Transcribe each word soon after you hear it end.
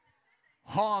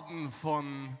Horden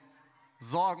von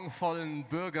sorgenvollen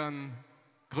Bürgern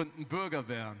gründen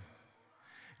Bürgerwehren.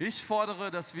 Ich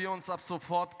fordere, dass wir uns ab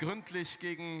sofort gründlich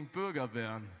gegen Bürger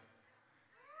wehren.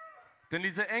 Denn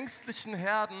diese ängstlichen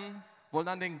Herden wollen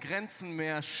an den Grenzen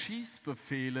mehr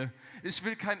Schießbefehle. Ich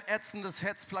will kein ätzendes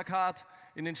Hetzplakat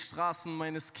in den Straßen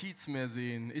meines Kiez mehr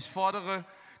sehen. Ich fordere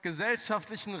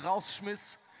gesellschaftlichen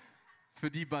Rausschmiss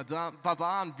für die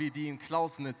Barbaren wie die in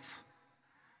Klausnitz.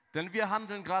 Denn wir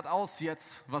handeln gerade aus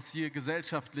jetzt, was hier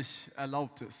gesellschaftlich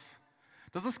erlaubt ist.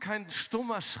 Das ist kein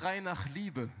stummer Schrei nach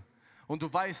Liebe. Und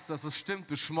du weißt, dass es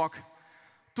stimmt, du Schmock.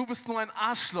 Du bist nur ein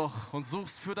Arschloch und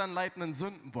suchst für deinen leitenden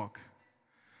Sündenbock.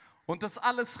 Und das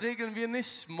alles regeln wir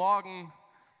nicht morgen,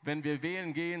 wenn wir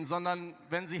wählen gehen, sondern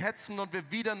wenn sie hetzen und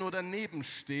wir wieder nur daneben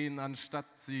stehen, anstatt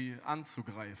sie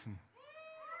anzugreifen.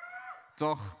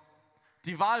 Doch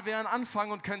die Wahl wäre ein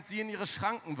Anfang und könnt sie in ihre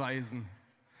Schranken weisen.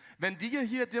 Wenn dir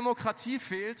hier Demokratie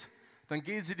fehlt, dann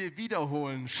geh sie dir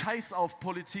wiederholen. Scheiß auf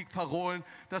Politikparolen,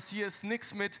 das hier ist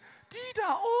nix mit die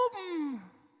da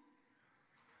oben.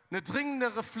 Eine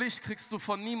dringendere Pflicht kriegst du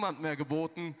von niemand mehr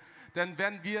geboten, denn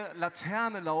wenn wir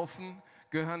Laterne laufen,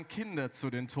 gehören Kinder zu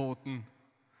den Toten.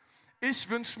 Ich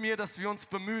wünsche mir, dass wir uns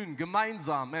bemühen,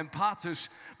 gemeinsam, empathisch,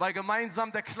 weil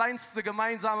gemeinsam der kleinste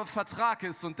gemeinsame Vertrag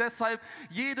ist und deshalb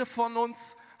jede von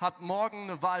uns hat morgen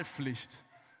eine Wahlpflicht.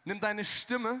 Nimm deine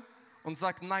Stimme und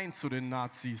sag Nein zu den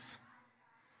Nazis.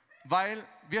 Weil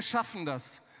wir schaffen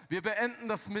das. Wir beenden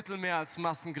das Mittelmeer als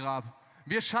Massengrab.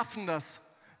 Wir schaffen das.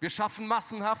 Wir schaffen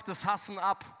massenhaftes Hassen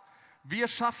ab. Wir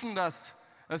schaffen das.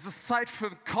 Es ist Zeit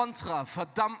für Kontra.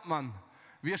 Verdammt, Mann.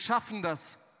 Wir schaffen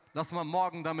das. Lass mal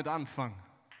morgen damit anfangen.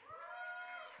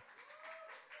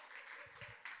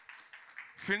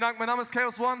 Vielen Dank, mein Name ist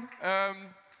Chaos One.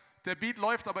 Der Beat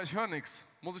läuft, aber ich höre nichts.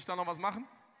 Muss ich da noch was machen?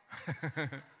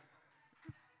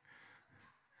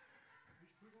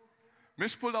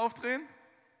 Mischpult aufdrehen?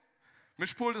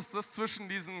 Mischpult ist das zwischen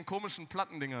diesen komischen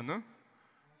Plattendingern, ne?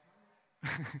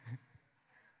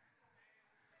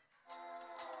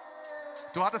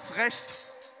 Du hattest recht.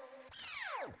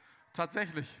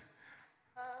 Tatsächlich.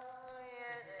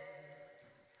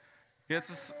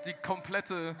 Jetzt ist die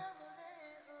komplette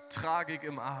Tragik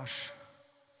im Arsch.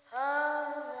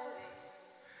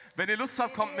 Wenn ihr Lust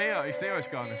habt, kommt näher. Ich sehe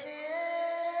euch gar nicht.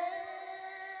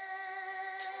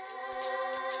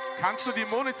 Kannst du die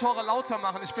Monitore lauter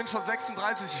machen? Ich bin schon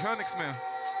 36, ich höre nichts mehr.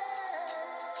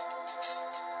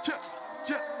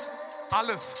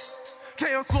 Alles.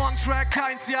 Chaos One Track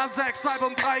 1, Jahr 6,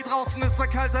 Album 3, draußen ist ein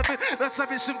kalter Wind, weshalb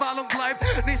ich in Ballung bleib.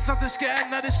 Nichts hat sich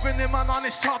geändert, ich bin immer noch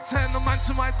nicht Top 10 und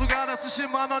manche meinen sogar, dass ich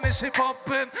immer noch nicht Hip-Hop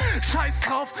bin. Scheiß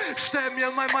drauf, stell mir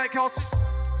mein Mic aus.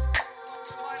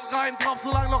 Rein drauf,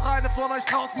 solange noch eine von euch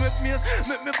draußen mit mir ist.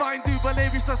 Mit mir weint,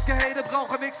 überlebe ich das Gehate,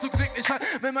 brauche nichts zu knicken. Ich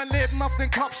will mein Leben auf den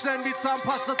Kopf stellen wie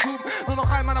Zahnpastatuben. Nur noch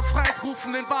einmal nach Freiheit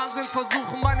rufen, den Wahnsinn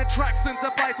versuchen. Meine Tracks sind der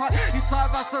Beitrag, ich zahl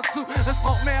was dazu. Es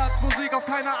braucht mehr als Musik, auf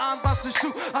keine Ahnung, was ich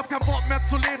tu. Hab keinen Bock mehr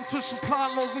zu leben zwischen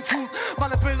planlosen Fuß.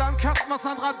 Meine Bilder am Köpfen, was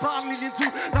andere an Bahnlinien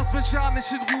tun. Lass mich ja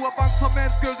nicht in Ruhe, hab Angst vor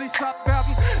endgültig satt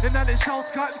werden. Innerlich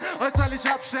auskalten,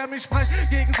 äußerlich absterben. Ich sprech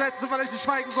Gegensätze, weil ich nicht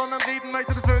schweigen, sondern reden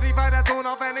möchte. Das würde ich weiter tun,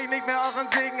 auch wenn ich nicht mehr euren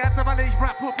Segen hätte, weil ich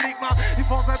Rap-Publik mach. Die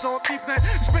Vorseite und die Play.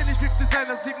 Ich bin nicht 50 Cent,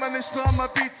 das sieht man nicht nur an meinen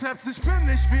Bizeps. Ich bin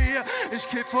nicht wie ihr, ich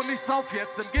kiff von nichts auf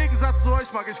jetzt. Im Gegensatz zu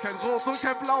euch mag ich kein Rot und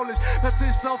kein Blaulicht.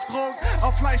 Verzicht auf Drogen,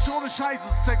 auf Fleisch ohne Scheiße.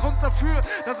 Das ist der Grund dafür,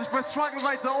 dass ich bei Struggle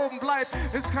weiter oben bleib.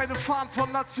 Ist keine Fahne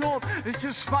von Nation, ich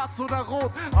ist schwarz oder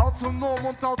rot. Autonom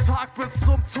und autark bis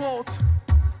zum Tod.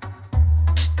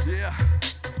 Yeah.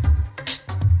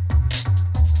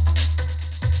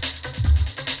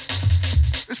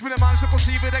 Ich bin der manische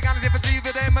Impulsive, der gar nicht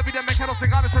Defensive, der immer wieder meckert aus der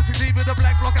geraden Perspektive. Der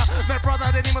Black Blocker, Mad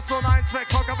Brother, der niemals so einen Zweck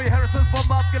hocker wie Harrisons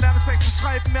Bombe abgelerntes Texte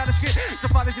schreiben. Ehrlich geht, so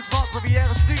fall ich ins Wort, so wie er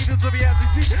ist Friede, so wie er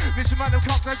sich sieht. Nicht in meinem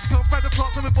Kopf, denn ich komm bei der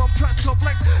Plotte mit Bomb, Press,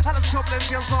 Komplex. Alles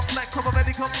komplett wie ein Softflex, aber wenn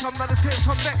die Cops kommen, dann ist Kill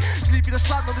schon weg. Ich lieb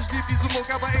Widerstand und ich lieb diese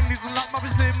Mucke, aber in diesem Land mach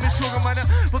ich Leben nicht Schurke. Meine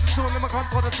Position immer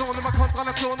Konfrontation, immer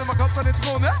Kontranation, immer kommt an den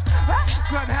Thron, ja?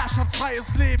 Für ein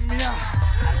herrschaftsfreies Leben, ja.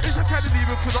 Ich hab keine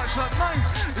Liebe für Deutschland, nein.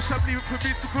 Ich hab Liebe für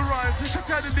Beats und für Rhymes. Ich hab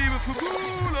keine Liebe für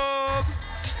Urlaub.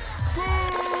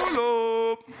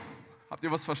 Urlaub. Habt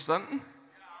ihr was verstanden?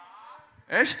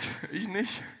 Ja. Echt? Ich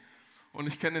nicht. Und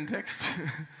ich kenne den Text.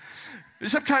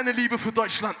 Ich habe keine Liebe für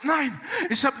Deutschland, nein,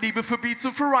 ich habe Liebe für Beats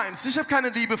und für Rhymes. Ich habe keine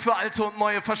Liebe für alte und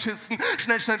neue Faschisten.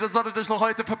 Schnell, das solltet euch noch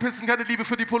heute verpissen. Keine Liebe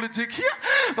für die Politik hier,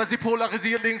 weil sie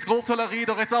polarisiert, links grob toleriert,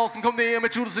 doch rechts außen kommt näher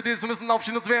mit Judas Ideen. Wir müssen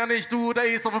aufstehen, uns wehren nicht, du oder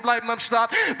ich, doch wir bleiben am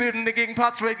Start. Bilden den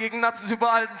Gegenpart, straight gegen Nazis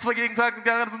überall. Zwei Gegenparten,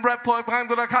 Rap, Pop,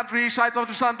 Punk oder Country. Scheiß auf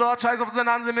den Standort, scheiß auf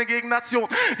seine Ansehen gegen Nation.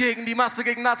 Gegen die Masse,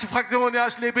 gegen Nazi-Fraktion, ja,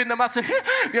 ich lebe in der Masse hier.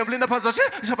 Wie ein blinder Passagier,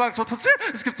 ich habe Angst, was passiert.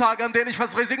 Es gibt Tage, an denen ich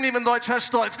fast resigniere, wenn deutscher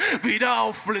Stolz wieder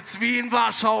aufblitzt, wie in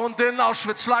Warschau und in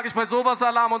Auschwitz. Schlage ich bei sowas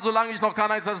Alarm und solange ich noch kann,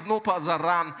 heißt das Nopa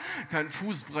Saran. Kein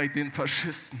Fußbreit den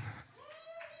Faschisten.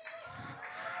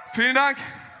 Vielen Dank.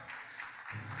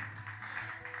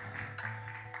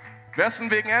 Wer ist denn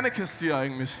wegen Anarchist hier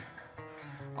eigentlich?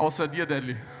 Außer dir,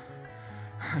 Deadly.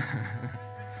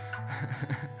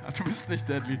 Du bist nicht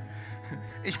Deadly.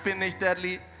 Ich bin nicht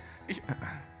Deadly.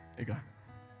 Egal.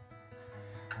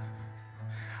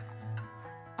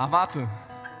 Ah, warte.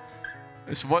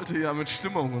 Ich wollte ja mit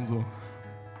Stimmung und so.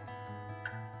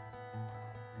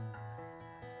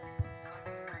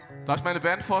 Darf ich meine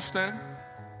Band vorstellen?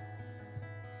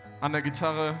 An der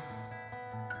Gitarre.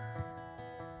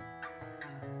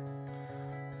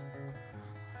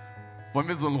 Wollen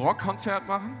wir so ein Rockkonzert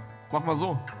machen? Mach mal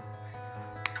so.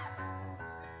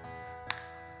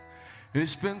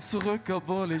 Ich bin zurück,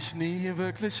 obwohl ich nie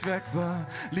wirklich weg war.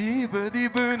 Liebe die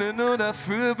Bühne, nur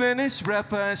dafür bin ich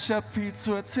Rapper. Ich hab viel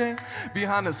zu erzählen, wie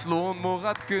Hannes Loh und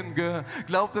Murat Güngör.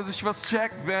 Glaubt, dass ich was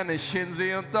check, wenn ich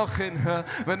hinsehe und auch hinhör.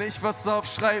 Wenn ich was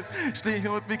aufschreib, steh ich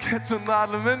mit Mikette und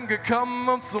allem hingekommen,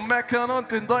 um zu meckern und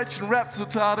den deutschen Rap zu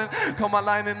tadeln. Komm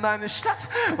allein in deine Stadt,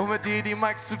 um mit dir die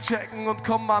Mics zu checken. Und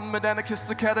komm an mit deiner Kiss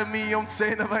Academy, um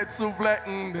Szene weit zu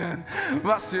blacken. Denn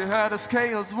was ihr hört ist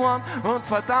Chaos One und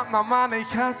verdammt nochmal,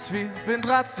 ich Hartz-IV, bin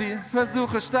Drahtzieh,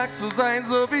 versuche stark zu sein,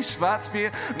 so wie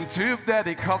Schwarzbier. Ein Typ, der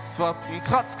die Cops swappt, ein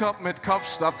Trotzkopf mit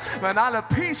Kopfstopp. Wenn alle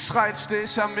Peace schreien, steh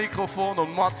ich am Mikrofon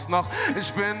und motz noch.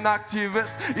 Ich bin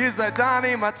Aktivist, ihr seid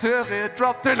Animateure, ihr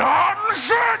droppt den harten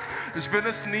Shit. Ich will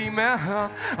es nie mehr hören,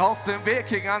 aus dem Weg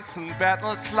die ganzen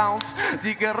Battle-Clowns.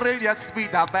 Die Guerilla ist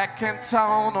wieder back in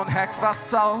town und hackt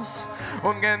was aus.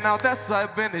 Und genau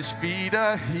deshalb bin ich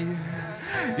wieder hier.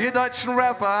 Ihr deutschen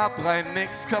Rapper habt rein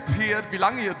nix kapiert. Wie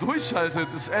lange ihr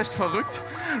durchhaltet, ist echt verrückt.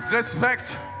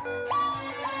 Respekt.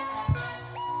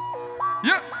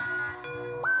 Ja. Yeah.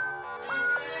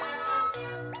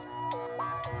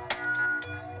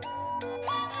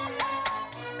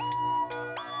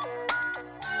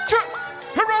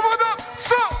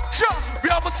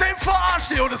 Wir haben uns eben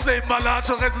verarscht, und das Leben war large,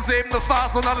 doch es ist eben eine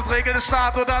Farce und alles regelt der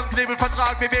Staat und dann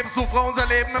Knebelvertrag, wir weben Zufra unser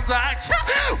Leben im Sarg.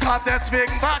 Grad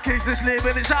deswegen mag ich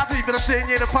lebe nicht hart, ich widerstehen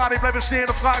jede Party, bleibe stehen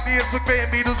und frag dich, ist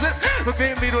bequem wie du sitzt,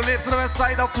 bequem wie du lebst, oder es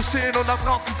Zeit aufzustehen und nach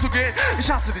draußen zu gehen.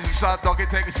 Ich hasse diesen Staat, doch ich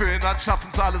täglich für ihn an,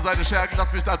 schaffen's alle seine Schergen,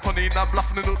 lass mich dann von ihnen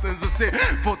ablaffen, Minuten im System.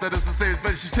 Futter des Systems,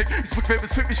 wenn ich nicht tick, ist bequem,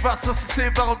 es fickt mich was, das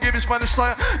System, darum gebe ich meine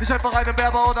Steuer, nicht einfach einem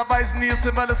Werber oder Weisen, nie ist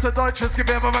immer alles ein deutsches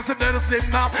Gewerbe, was im das Leben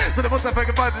nahm, seine Mutter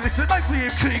vergewaltigt, ich nein zu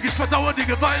jedem Krieg, ich verdauere die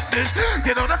Gewalt nicht,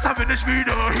 genau deshalb bin ich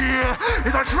wieder hier,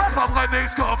 in deutschen Rap hab rein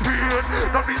nichts kapiert,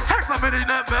 doch diesen Text damit ich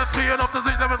nicht mehr frieren, ob das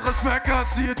ich damit Respekt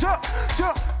kassiert,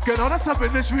 tja, genau deshalb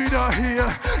bin ich wieder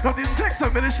hier, doch diesen Text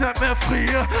damit ich nicht mehr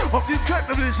friere, auf diesen Track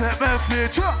damit ich nicht mehr friere,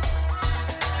 tja.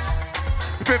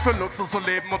 Ich bin für Luxus und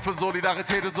Leben und für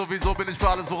Solidarität und sowieso bin ich für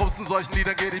alles, worum es in solchen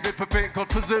Liedern geht. Ich bin für Pink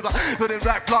und für Silber, für den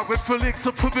Rap-Blog, bin für Links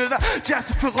und für Bilder,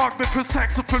 Jazz und für Rock, bin für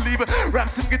Sex und für Liebe,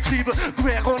 Raps im Getriebe,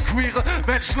 Queere und Queere,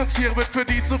 Menschen und Tiere, bin für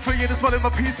dies und für jedes Mal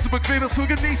immer Peace, zu bequem ist für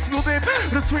Genießen und eben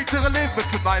das sweetere Leben, bin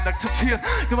für Nein akzeptieren,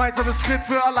 gemeinsames Flip,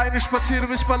 für alleine spazieren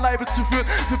und mich bei Leibe zu führen,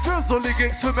 bin für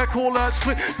Solli-Gigs, für mehr Kohle als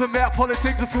Sprit, für mehr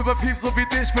Politik, so für mehr Pieps so wie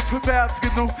dich, bin für mehr als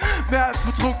genug, mehr als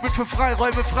Betrug, bin für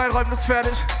Freiräume ist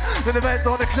fertig, wenn die Welt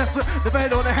ohne Klasse, eine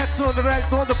Welt ohne Hetze und eine Welt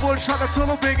ohne Bullshit, Nation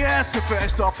und BGS, bin für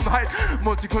echte Offenheit,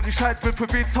 Multikulti-Scheiß, bin für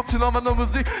Beats, Hauptthema nur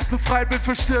Musik, befreit, bin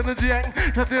für Stirne, die hängen,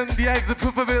 da drinnen die Hängen sind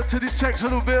für Verwirrte, die checken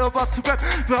schon und wirrbar zu Bett,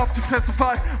 bin auf die Fresse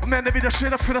fallen, am Ende wieder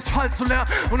stehen dafür, das Fall zu lernen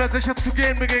und dann sicher zu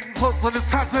gehen, begegnen Brust und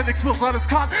Distanz, wenn nichts muss, alles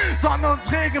kann, Sonne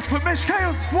und Regen, für mich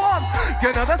Chaos One,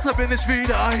 genau deshalb bin ich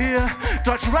wieder hier,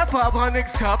 deutsche Rapper, aber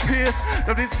nichts kapiert,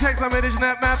 und diesen Text damit ich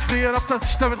nicht mehr frieren, ob das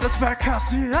ich damit Respekt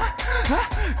kassiere,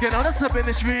 genau deshalb bin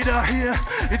ich wieder hier.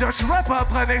 Die deutschen Rapper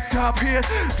habt rein nichts kapiert.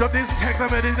 Drop diesen Text,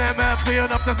 damit ich nicht mehr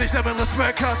frieren, ob das ich damit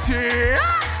Respekt kassiere.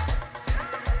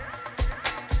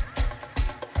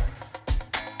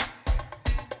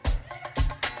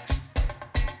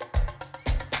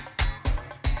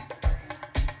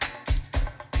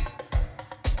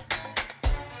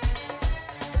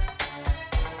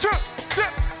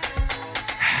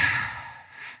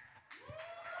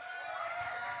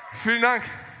 Vielen Dank.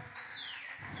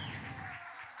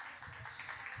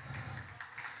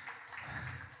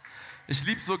 Ich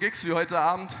liebe so Gigs wie heute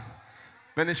Abend,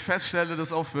 wenn ich feststelle,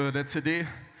 dass auf der CD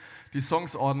die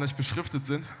Songs ordentlich beschriftet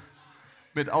sind.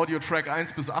 Mit Audio-Track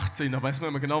 1 bis 18, da weiß man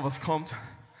immer genau, was kommt.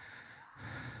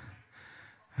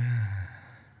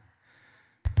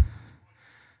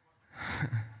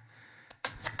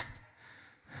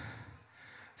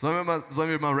 Sollen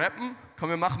wir mal rappen? Komm,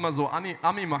 wir machen mal so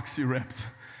Ami-Maxi-Raps.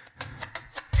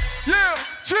 Yeah,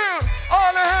 chill,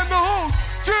 alle Hände hoch.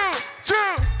 Chill,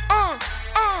 chill, yeah, chill.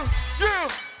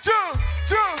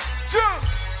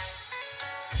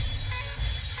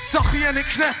 Doch hier in den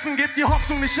Knästen gibt die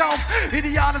Hoffnung nicht auf.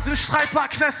 Ideale sind streitbar,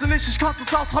 Knäste nicht. Ich kotze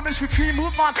es aus, freu mich wie viel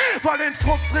Mut, Mann. Weil den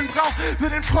Frust drin braucht, will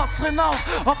den Frost drin auch.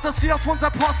 Oft, dass ihr auf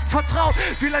unser Posten vertraut.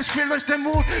 Vielleicht fehlt euch der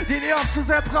Mut, den ihr oft zu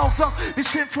sehr braucht. Doch wir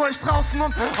stehen vor euch draußen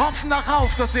und hoffen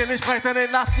darauf, dass ihr nicht brecht an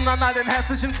den Lasten, an all den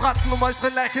hässlichen Fratzen, um euch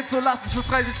drin lächeln zu lassen,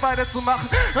 schrittreichig weiterzumachen.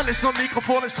 Und nicht nur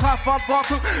Mikrofon, ich traf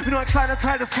Verantwortung. Bin nur ein kleiner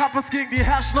Teil des Kampfes gegen die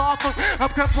herrschende Ordnung.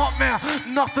 Hab keinen Bock mehr,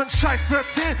 noch den Scheiß zu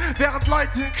erzählen, während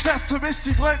Leute in Knast für mich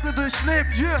die Leute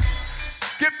durchleben, yeah.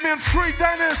 Gib mir ein Free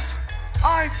Dennis.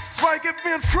 1, 2, gib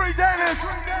mir ein Free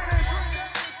Dennis.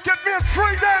 Gib mir ein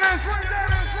Free Dennis.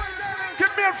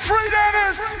 Gib mir ein Free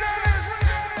Dennis.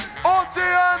 Und die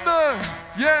Hände.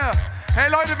 Yeah.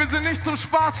 Hey Leute, wir sind nicht zum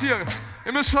Spaß hier.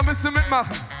 Ihr müsst schon ein bisschen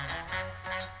mitmachen.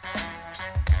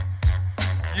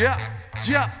 Yeah.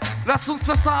 Ja, lasst uns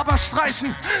das aber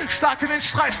streichen, stark in den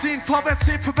Streit ziehen, vorwärts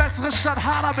ziehen für bessere Stadt,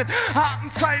 harder mit harten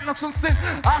Zeiten, lass uns den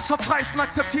Arsch aufreißen,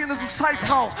 akzeptieren, dass es Zeit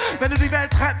braucht. Wenn du die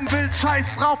Welt retten willst,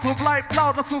 scheiß drauf und bleib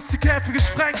laut, lass uns die Käfige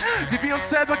sprengen, die wir uns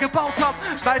selber gebaut haben.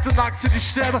 Neid und Angst sind die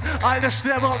Sterbe, all der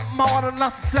Sterbe und Mauern und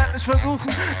lass es endlich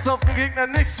versuchen, dass auf den Gegner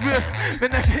nichts wird.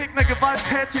 Wenn der Gegner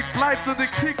gewalttätig bleibt und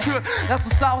den Krieg führt, lass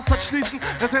uns daraus dann schließen,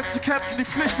 dass jetzt zu kämpfen die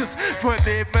Pflicht ist. Für ein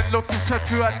Leben in Luxus statt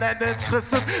für ein Ende in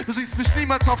Tristes. Du siehst mich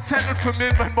niemals auf Zettel für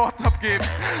mir mein Wort abgeben.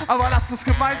 Aber lass uns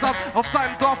gemeinsam auf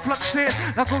deinem Dorfplatz stehen.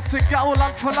 Lass uns den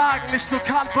Gauland verlagen, nicht nur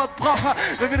Kantbad Brocher.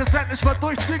 Wenn wir das endlich mal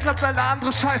durchziehen, klappt eine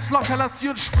andere Scheiß locker. Lass sie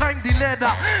uns sprengen, die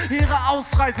Länder, ihre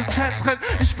Ausreisezentren.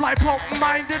 Ich bleib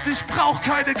open-minded, ich brauch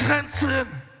keine Grenzen.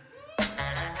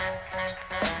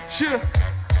 Cheer.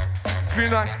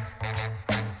 Vielen Dank.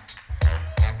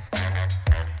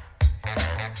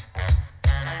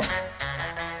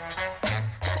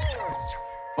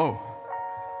 Oh.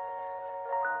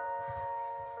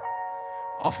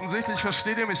 Offensichtlich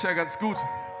versteht ihr mich ja ganz gut,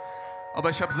 aber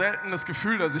ich habe selten das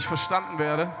Gefühl, dass ich verstanden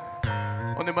werde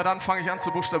und immer dann fange ich an zu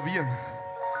buchstabieren.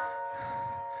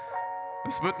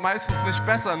 Es wird meistens nicht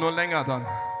besser, nur länger dann.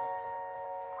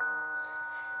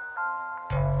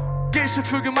 Geche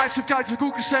für Gemeinschaft, galt für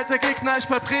gut gestellter Gegner. Ich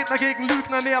bleib Redner gegen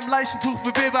Lügner, näher am Leichentuch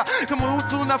wie Weber. Komm Hut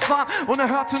zu unerfahren,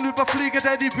 unerhörten Überflieger,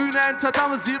 der die Bühne entert,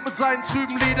 amüsiert mit seinen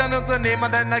trüben Liedern. Unternehmer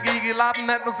der Energie geladen,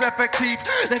 nennt uns effektiv.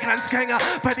 Der Grenzgänger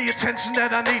bei die Attention, der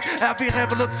da nie. RB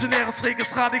revolutionäres,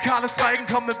 reges, radikales Reigen.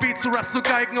 Komm mit Beat zu Raps zu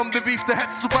Geigen, um den Beef der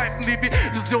Hetz zu beiten. Die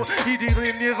Illusion,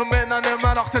 in ihren Männern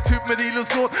immer noch der Typ mit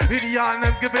Illusion. Idealen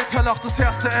im Gewitterloch, das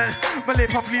erste L. Mein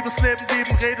lebhaft Liebesleben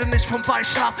geben, rede nicht vom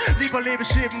Beischlaf. Lieber lebe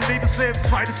ich eben, Leben,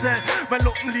 zweites L. Mein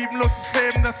Lumpenlieben,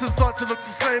 Luxusleben, das sollte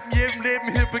Luxusleben jedem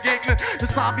Leben hier begegnen.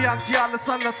 Das Aviant hier alles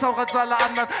anders auch als alle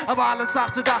anderen, aber alles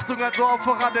achtet Achtung, also auch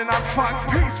voran den Anfang.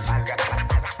 Peace.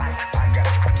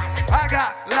 I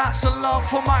got lots of love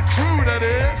for my crew, that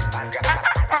is.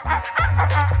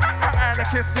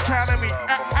 Anarchist Academy.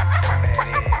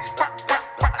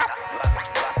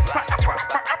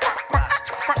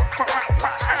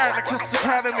 Anarchist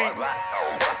Academy.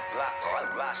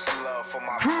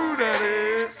 Crew, that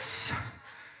is.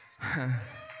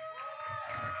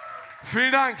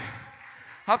 Vielen Dank.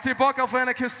 Habt ihr Bock auf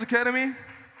Anarchist Academy?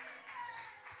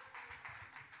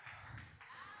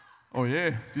 Oh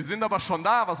je, die sind aber schon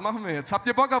da. Was machen wir jetzt? Habt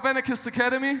ihr Bock auf Anarchist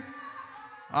Academy?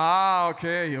 Ah,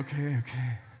 okay.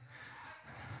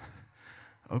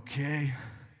 Okay.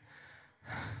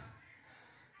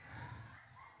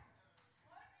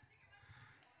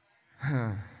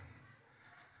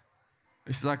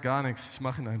 Ich sag gar nichts, ich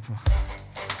mach ihn einfach.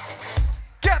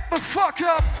 Get the fuck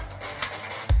up!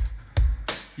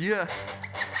 Yeah.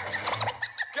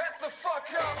 Get the fuck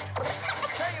up!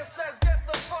 Kaya says get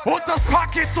the fuck up! Und das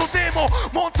Paket zur Demo,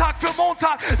 Montag für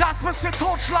Montag, das bisschen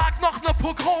Totschlag, noch ne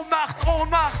Pogromnacht,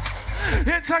 Ohnmacht.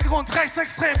 Hintergrund,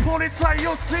 rechtsextrem, Polizei,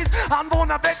 Justiz,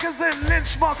 Anwohner weggesinnen,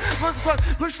 Lynchmob,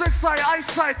 Frühstückszeit,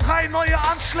 Eiszeit, 3 neue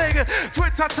Anschläge,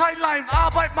 Twitter-Timeline,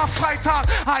 Arbeit mal Freitag,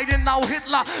 Heidenau,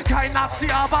 Hitler, kein Nazi,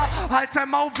 aber halt der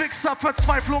Mauwichser,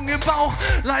 Verzweiflung im Bauch,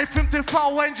 live im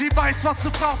TV, Angie weiß, was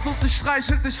du brauchst und sie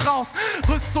streichelt dich raus,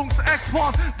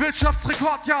 Rüstungsexport,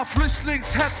 Wirtschaftsrekord, ja,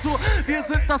 Flüchtlingshetze, wir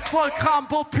sind das Volk,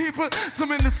 Rambo People,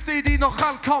 zumindest die noch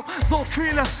rankommen, so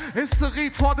viele,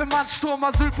 Hysterie vor dem Ansturm,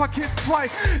 Asylpaket 2,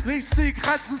 liest die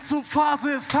Grenzen zu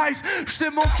Phase, ist heiß,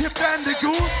 Stimmung kippt Ende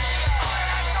gut.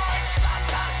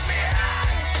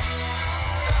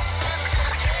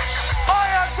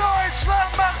 Euer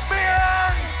Deutschland macht mir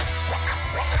Angst.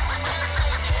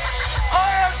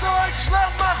 Euer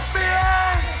Deutschland macht mir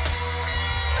Angst.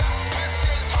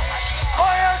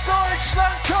 Euer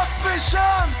Deutschland kotzt mich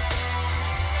an.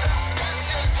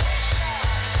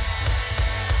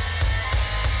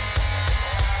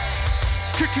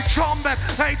 Kiki Combat,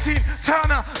 18,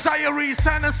 Turner, Diaries,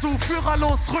 NSU,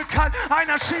 führerlos, Rückhalt,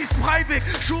 einer schießt, Breivik,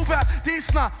 Schubert,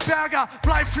 Diesner, Berger,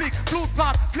 Bleiflieg,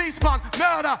 Blutbad, Fließband,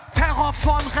 Mörder, Terror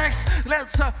von rechts,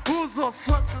 letzter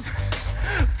Usus,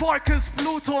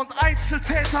 Volkesblut und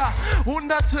Einzeltäter,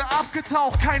 Hunderte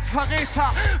abgetaucht, kein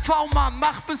Verräter, V-Mann,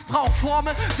 Machtmissbrauch,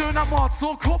 Formel, Dönermord,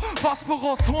 Soko,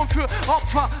 Bosporus, Hohn für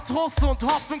Opfer, Trost und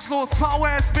hoffnungslos,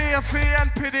 VSB, FE,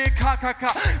 NPD,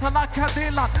 KKK,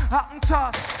 Anakadeland,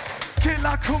 Attentat,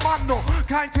 Killerkommando,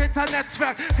 kein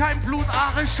Täternetzwerk, kein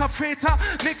blutarischer Väter,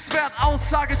 nix wert,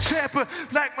 Aussage, Zschäpe,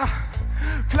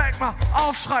 Flagma,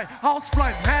 Aufschrei,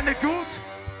 ausbleiben, Hände gut.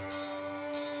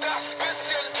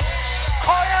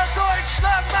 Euer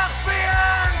Deutschland macht mir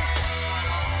Angst.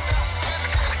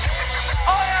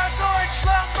 Euer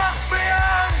Deutschland macht mir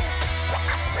Angst.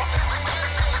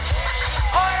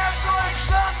 Euer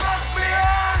Deutschland macht mir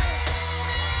Angst.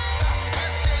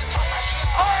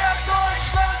 Euer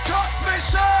Deutschland kotzt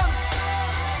mich an.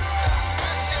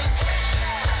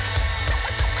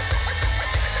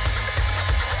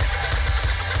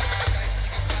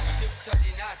 Stifter,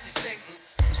 die Nazis denken.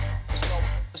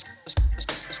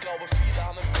 Ich glaube, viele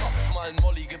haben im Kopf mal einen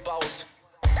Molly gebaut.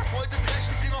 Heute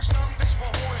brechen sie noch Stammtisch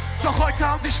verholen. Doch heute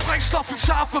haben sie Sprengstoff und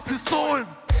scharfe Pistolen.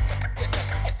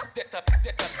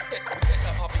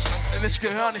 Denn ich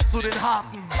gehöre nicht zu den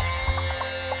Harten.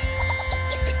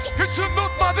 It's schon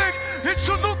nutma dick, it's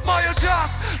schon nutma ihr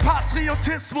Jazz.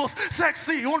 Patriotismus,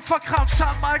 sexy, unverkrampft,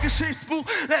 mal Geschichtsbuch.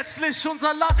 Letztlich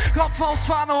unser Land, Kopf aus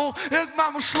Fahne hoch.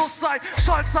 Irgendwann muss Schluss sein,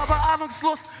 stolz, aber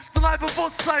ahnungslos.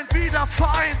 Bewusstsein wieder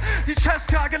vereint. Die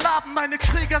Cesca geladen, meine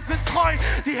Krieger sind treu.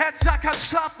 Die Hetzjagd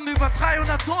starten, über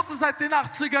 300 Tote seit den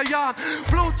 80er Jahren.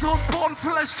 Blut und Boden,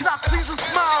 vielleicht klappt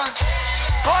dieses Mal.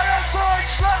 Euer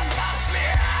Deutschland macht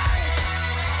mir Angst.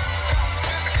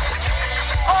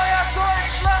 Euer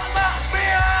Deutschland macht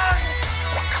mir Angst.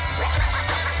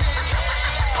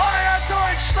 Euer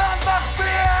Deutschland macht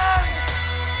mir Angst.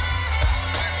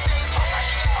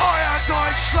 Euer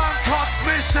Deutschland kotzt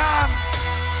mich an.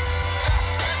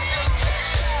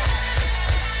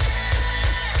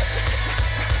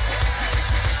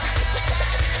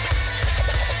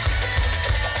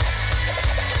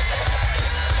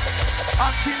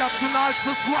 Antinational,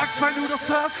 bist du Angst, wenn du das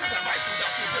hörst? Dann weißt du,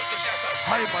 dass du wirklich erst als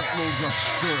Heimatloser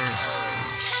stirbst.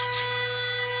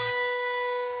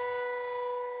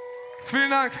 Vielen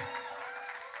Dank.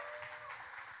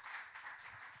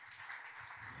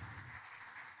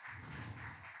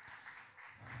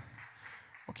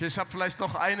 Okay, ich habe vielleicht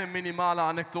noch eine minimale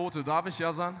Anekdote. Darf ich,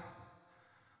 Yasan?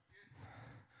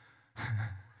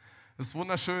 Es ist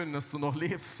wunderschön, dass du noch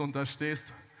lebst und da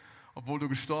stehst, obwohl du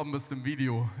gestorben bist im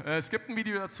Video. Es gibt ein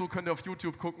Video dazu, könnt ihr auf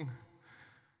YouTube gucken.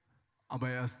 Aber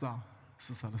er ist da. Es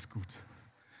ist alles gut.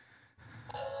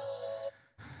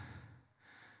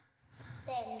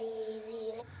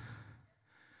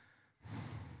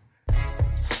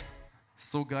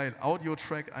 So geil.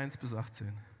 Audio-Track 1 bis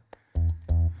 18.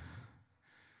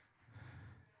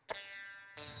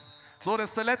 So, das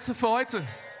ist der letzte für heute.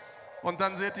 Und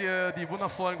dann seht ihr die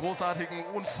wundervollen, großartigen,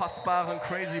 unfassbaren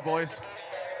Crazy Boys.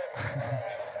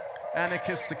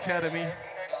 Anarchist Academy.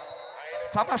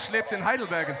 Sabasch lebt in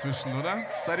Heidelberg inzwischen, oder?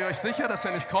 Seid ihr euch sicher, dass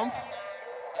er nicht kommt?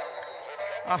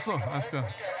 Ach so, alles klar.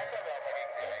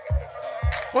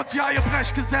 Und ja, ihr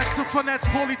brecht Gesetze,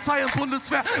 vernetzt Polizei und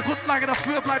Bundeswehr. Grundlage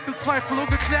dafür bleibt im Zweifel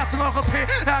ungeklärt. In eure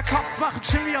PR-Cops machen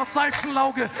Chemie aus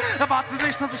Seifenlauge. Erwartet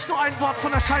nicht, dass ich nur ein Wort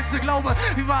von der Scheiße glaube.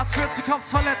 Wie war's, 40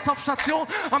 Cops verletzt auf Station?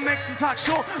 Am nächsten Tag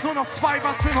schon nur noch 2,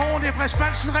 was für ein Hohn. Ihr brecht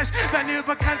Menschenrecht, wenn ihr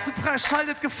über Grenzen prescht.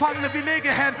 Haltet Gefangene wie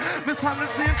Legehennen,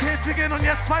 misshandelt sie in Käfigen. Und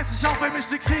jetzt weiß ich auch, wem ich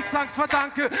die Kriegsangst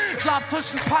verdanke. Schlaf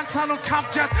zwischen Panzern und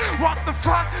Kampfjets. What the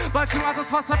fuck? Weißt du,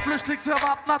 Ansatz, was ein Flüchtling zu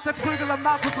erwarten hat? Der Prügel am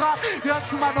NATO-Draht. Hört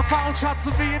zu meinem Erfahrungsschatz,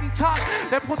 so wie jeden Tag.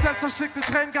 Der Protest erstickt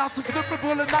Tränengas und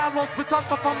Knüppelbulle nahenlos mit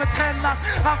Opfer von mit Tränen lacht.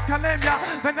 Raskalem, ja,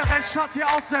 wenn der Rechtsstaat hier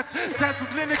aussetzt. Selbst im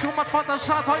Klinikum hat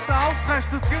Vaterstaat heute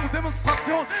Hausrecht. Es ging um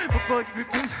Demonstration und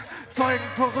Zeugen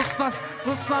vor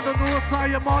Russland und USA,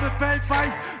 ihr mordet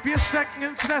weltweit. Wir stecken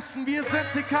in Knästen, wir sind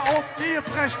die Chaoten, ihr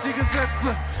brecht die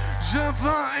Gesetze. Je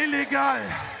vin illégal.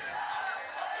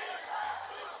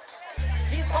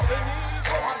 Ils sont venus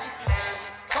pour en discuter.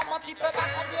 Comment ils peuvent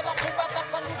agrandir leur pouvoir,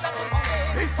 personne nous a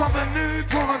demandé. Ils sont venus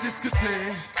pour en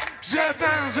discuter. Je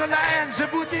viens, je la haine, je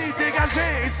vous dis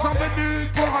dégagez. Ils sont venus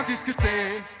pour en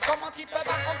discuter. Comment ils peuvent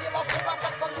agrandir leur pouvoir,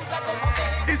 personne nous a demandé.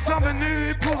 Ils sont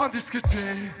venus pour en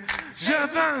discuter. Je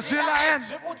viens, je la haine.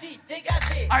 Je vous dis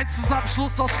dégagez. Ein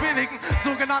Zusammenschluss aus wenigen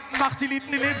sogenannten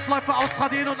Machteliten, die Lebensläufe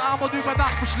ausradieren und Armut über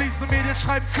Nacht beschließen. Medien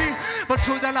schreiben viel von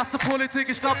Schulterlaste Politik.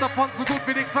 Ich glaub davon so gut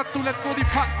wie nichts, weil zuletzt nur die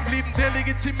Fakten blieben.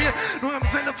 Delegitimiert nur im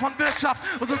Sinne von Wirtschaft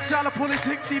und soziale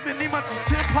Politik, die mir niemals ins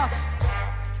Ziel passt.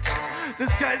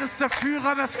 Das Geld ist der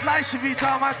Führer, das gleiche wie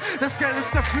damals. Das Geld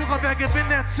ist der Führer, wer Gewinn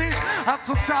erzielt, hat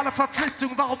soziale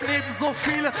Verpflichtungen. Warum leben so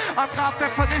viele am Rad der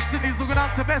Vernichtung? Die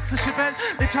sogenannte westliche Welt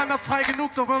lebt scheinbar frei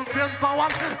genug, doch wir werden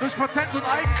Bauern durch Patent und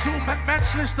Eigentum.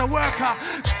 Entmenschlichter Worker,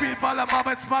 Spielball am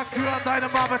Arbeitsmarkt, für an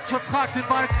deinem Arbeitsvertrag den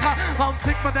Balzkran. Warum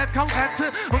kriegt man denn kaum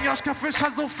Rente? Und Joschka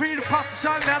Fischer so viel, fragt sich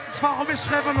allen Herzens, warum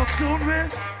ich Revolution will?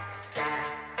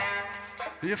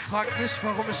 Ihr fragt mich,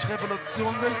 warum ich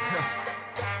Revolution will? Ja.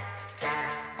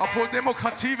 Obwohl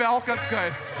Demokratie wäre auch ganz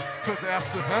geil fürs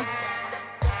Erste, ne?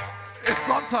 Ist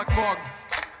Sonntagmorgen.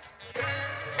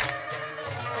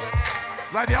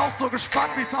 Seid ihr auch so gespannt,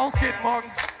 wie es ausgeht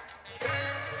morgen?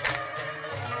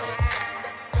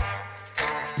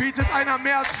 Bietet einer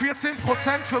mehr als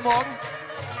 14% für morgen?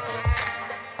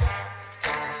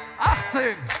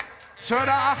 18! Ich höre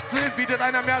da 18, bietet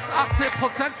einer mehr als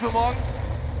 18% für morgen?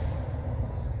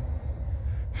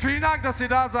 Vielen Dank, dass ihr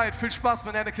da seid. Viel Spaß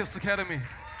bei Anarchist Academy.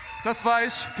 Das war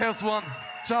ich, Chaos One.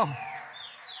 Ciao.